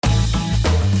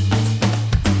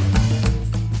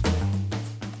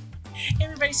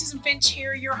everybody. Susan Finch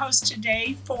here, your host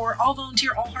today for All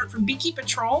Volunteer, All Heart from Beekeep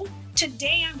Patrol.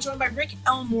 Today, I'm joined by Rick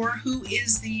Elmore, who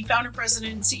is the founder,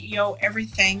 president, and CEO,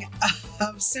 everything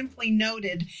of Simply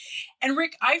Noted. And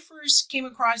Rick, I first came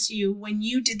across you when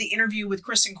you did the interview with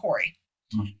Chris and Corey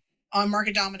on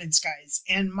Market Dominance Guys.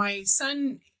 And my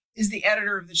son is the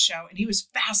editor of the show, and he was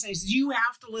fascinated. He said, you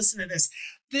have to listen to this.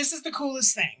 This is the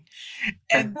coolest thing.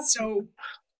 And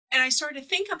I started to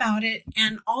think about it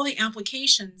and all the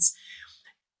applications.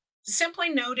 Simply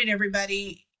Noted,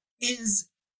 everybody, is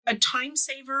a time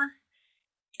saver.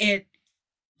 It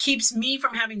keeps me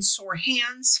from having sore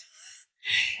hands.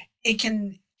 It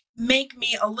can make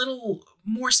me a little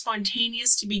more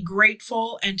spontaneous to be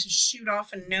grateful and to shoot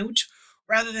off a note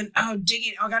rather than, I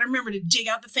got to remember to dig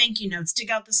out the thank you notes, dig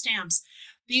out the stamps.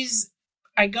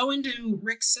 I go into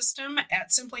Rick's system at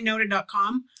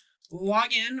simplynoted.com,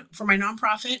 log in for my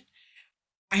nonprofit.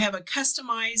 I have a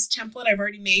customized template I've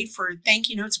already made for thank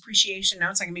you notes, appreciation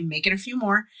notes. I can be making a few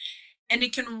more. And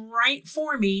it can write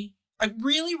for me, like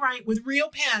really write with real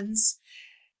pens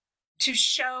to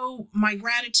show my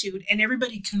gratitude, and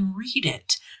everybody can read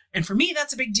it. And for me,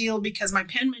 that's a big deal because my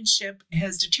penmanship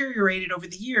has deteriorated over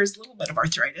the years, a little bit of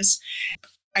arthritis.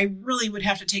 I really would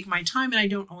have to take my time, and I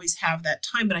don't always have that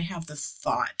time, but I have the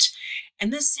thought.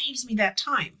 And this saves me that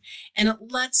time. And it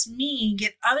lets me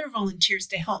get other volunteers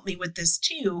to help me with this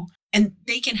too, and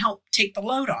they can help take the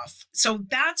load off. So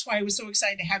that's why I was so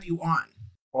excited to have you on.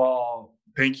 Well,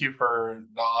 thank you for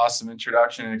the awesome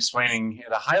introduction and explaining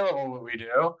at a high level what we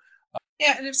do.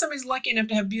 Yeah, and if somebody's lucky enough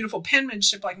to have beautiful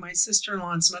penmanship like my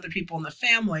sister-in-law and some other people in the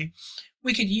family,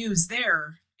 we could use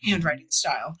their handwriting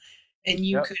style, and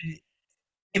you could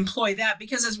employ that,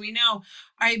 because as we know,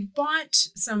 I bought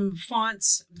some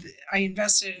fonts. I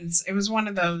invested in, it was one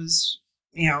of those,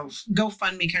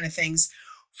 GoFundMe kind of things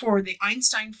for the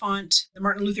Einstein font, the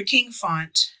Martin Luther King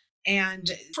font, and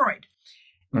Freud.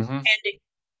 Mm-hmm. And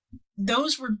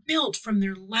those were built from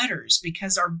their letters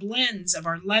because our blends of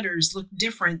our letters look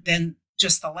different than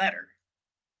just the letter.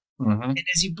 Mm-hmm. And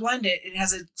as you blend it, it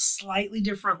has a slightly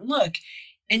different look.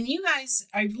 And you guys,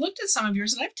 I've looked at some of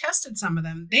yours and I've tested some of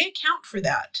them. They account for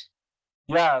that.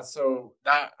 Yeah. So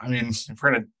if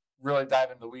we're going to really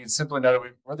dive into the weeds, Simply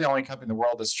Noted, we're the only company in the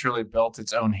world that's truly built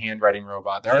its own handwriting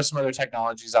robot. There are some other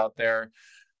technologies out there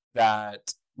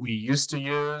that we used to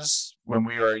use when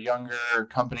we were a younger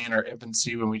company in our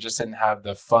infancy, when we just didn't have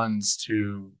the funds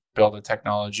to build a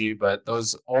technology. But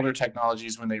those older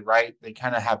technologies, when they write, they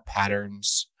kind of have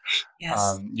patterns.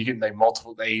 Yes. You can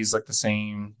multiple A's look the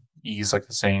same. E's like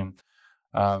the same.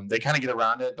 They kind of get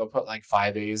around it. They'll put like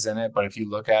 5 A's in it, but if you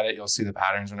look at it, you'll see the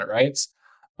patterns when it writes.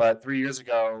 But 3 years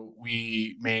ago,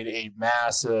 we made a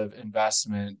massive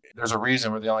investment. There's a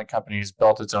reason we're the only company who's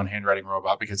built its own handwriting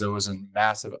robot, because it was a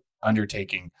massive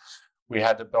undertaking. We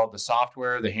had to build the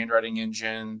software, the handwriting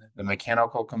engine, the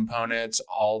mechanical components,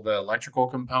 all the electrical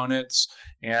components,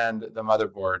 and the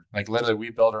motherboard. Like literally, we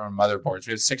build our own motherboards.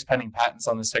 We have 6 pending patents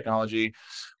on this technology.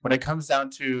 When it comes down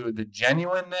to the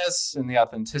genuineness and the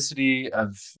authenticity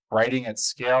of writing at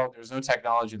scale, there's no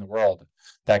technology in the world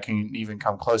that can even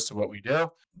come close to what we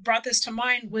do. Brought this to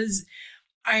mind was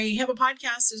I have a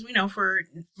podcast, as we know, for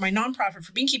my nonprofit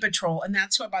for Beekeep Patrol, and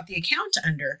that's who I bought the account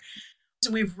under.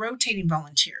 And we have rotating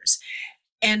volunteers,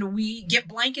 and we get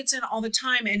blankets in all the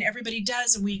time, and everybody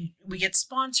does, and we get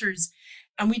sponsors,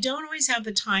 and we don't always have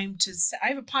the time to. I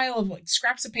have a pile of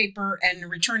scraps of paper and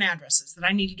return addresses that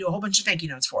I need to do a whole bunch of thank you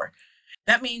notes for.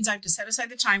 That means I have to set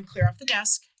aside the time, clear off the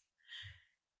desk,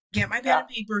 get my pen and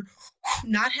paper,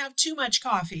 not have too much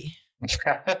coffee,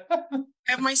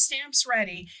 have my stamps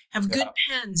ready, have good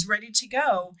pens ready to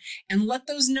go, and let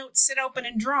those notes sit open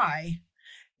and dry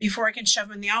before I can shove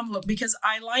them in the envelope, because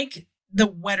I like the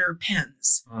wetter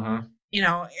pens.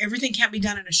 Mm-hmm. Everything can't be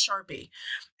done in a Sharpie.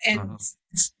 And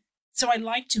so I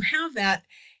like to have that.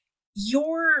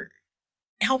 You're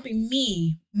helping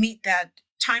me meet that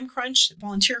time crunch,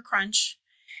 volunteer crunch,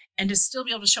 and to still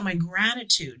be able to show my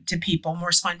gratitude to people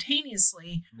more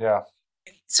spontaneously. Yeah.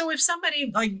 So if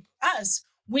somebody like us,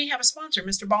 we have a sponsor,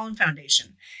 Mr. Ballin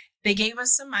Foundation. They gave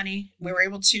us some money. We were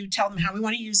able to tell them how we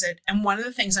want to use it. And one of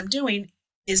the things I'm doing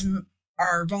is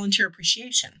our volunteer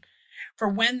appreciation for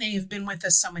when they have been with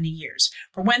us so many years,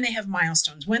 for when they have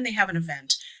milestones, when they have an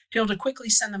event, to be able to quickly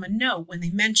send them a note when they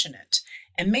mention it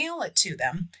and mail it to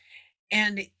them.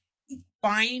 And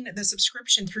buying the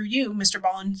subscription through you, Mr.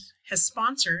 Ballin has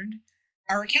sponsored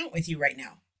our account with you right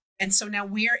now. And so now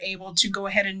we are able to go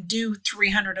ahead and do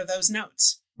 300 of those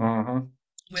notes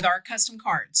with our custom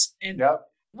cards. And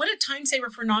what a time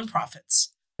saver for nonprofits.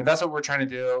 And that's what we're trying to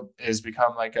do, is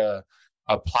become like a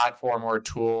a platform or a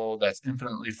tool that's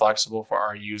infinitely flexible for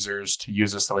our users to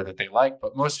use us the way that they like.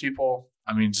 But most people,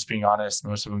 I mean, just being honest,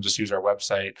 most of them just use our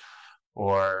website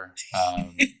or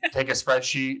take a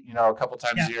spreadsheet, a couple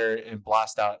times a year and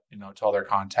blast out, to all their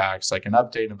contacts, like an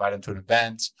update, invite them to an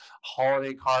event,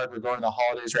 holiday card. We're going to the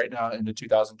holidays right now into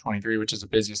 2023, which is the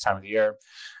busiest time of the year.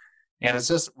 And it's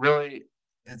just really,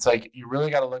 it's like, you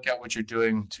really got to look at what you're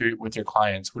doing with your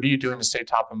clients. What are you doing to stay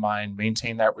top of mind,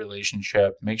 maintain that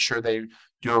relationship, make sure they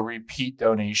do a repeat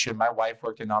donation. My wife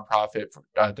worked in nonprofit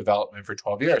development for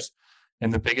 12 years.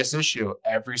 And the biggest issue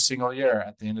every single year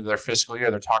at the end of their fiscal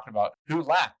year, they're talking about who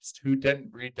lapsed, who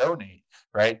didn't redonate,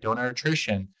 right? Donor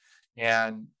attrition.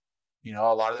 And,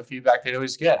 a lot of the feedback they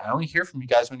always get, I only hear from you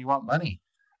guys when you want money.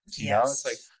 It's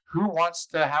like, who wants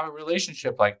to have a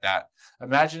relationship like that?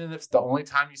 Imagine if the only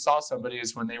time you saw somebody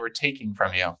is when they were taking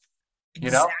from you.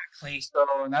 Exactly. So,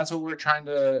 and that's what we're trying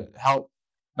to help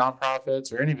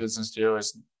nonprofits or any business do,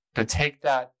 is to take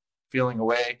that feeling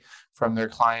away from their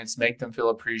clients, make them feel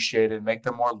appreciated, make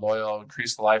them more loyal,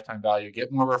 increase the lifetime value,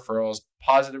 get more referrals,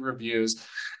 positive reviews,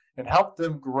 and help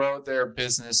them grow their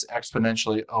business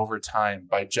exponentially over time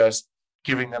by just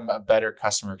giving them a better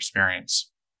customer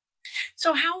experience.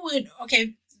 So how would,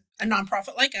 a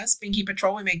nonprofit like us, Binky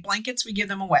Patrol, we make blankets, we give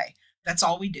them away. That's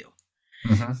all we do.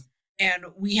 Mm-hmm. And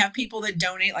we have people that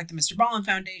donate, like the Mr. Ballin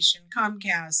Foundation,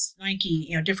 Comcast,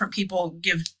 Nike, different people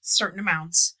give certain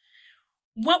amounts.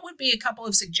 What would be a couple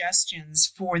of suggestions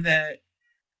for the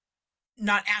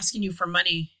not asking you for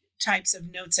money types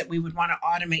of notes that we would want to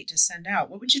automate to send out?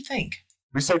 What would you think?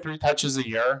 We say 3 touches a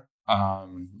year.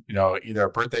 Either a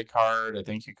birthday card, a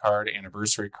thank you card,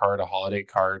 anniversary card, a holiday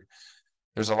card.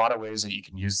 There's a lot of ways that you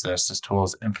can use this. This tool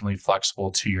is infinitely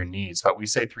flexible to your needs, but we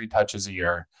say 3 touches a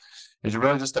year. It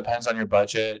really just depends on your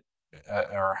budget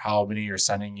or how many you're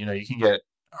sending. You can get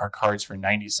our cards for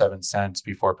 97 cents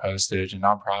before postage, and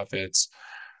nonprofits.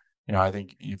 I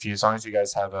think as long as you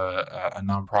guys have a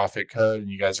nonprofit code and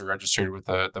you guys are registered with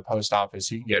the post office,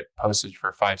 you can get postage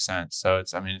for 5 cents. So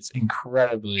it's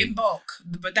incredibly in bulk,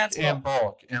 but that's in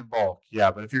bulk.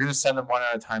 Yeah. But if you're going to send them one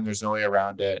at a time, there's no way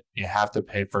around it. You have to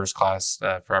pay first class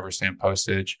forever stamp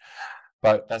postage.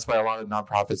 But that's why a lot of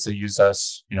nonprofits, they use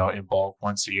us, in bulk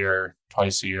once a year,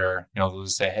 twice a year. They'll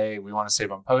just say, hey, we want to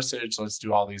save on postage. Let's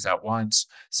do all these at once.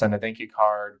 Send a thank you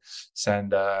card,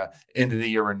 send end of the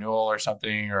year renewal or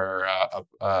something, or a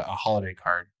holiday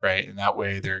card, right? And that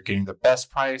way they're getting the best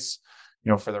price,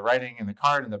 for the writing and the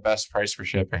card, and the best price for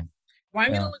shipping. Well,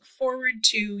 I'm going to look forward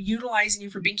to utilizing you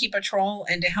for Binky Patrol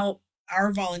and to help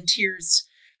our volunteers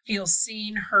feel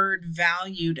seen, heard,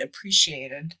 valued,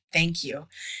 appreciated. Thank you.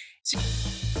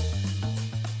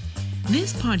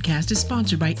 This podcast is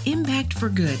sponsored by Impact for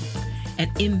Good at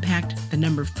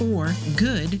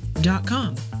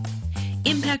impact4good.com.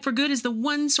 Impact for Good is the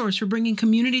one source for bringing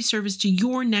community service to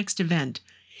your next event.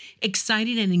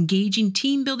 Exciting and engaging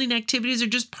team-building activities are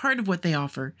just part of what they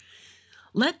offer.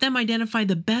 Let them identify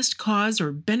the best cause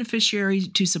or beneficiary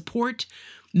to support,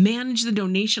 manage the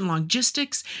donation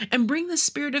logistics, and bring the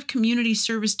spirit of community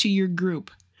service to your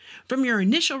group. From your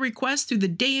initial request through the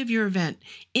day of your event,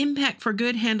 Impact for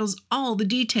Good handles all the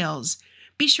details.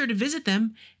 Be sure to visit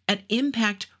them at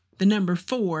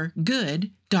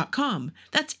impact4good.com.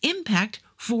 That's Impact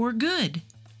for Good.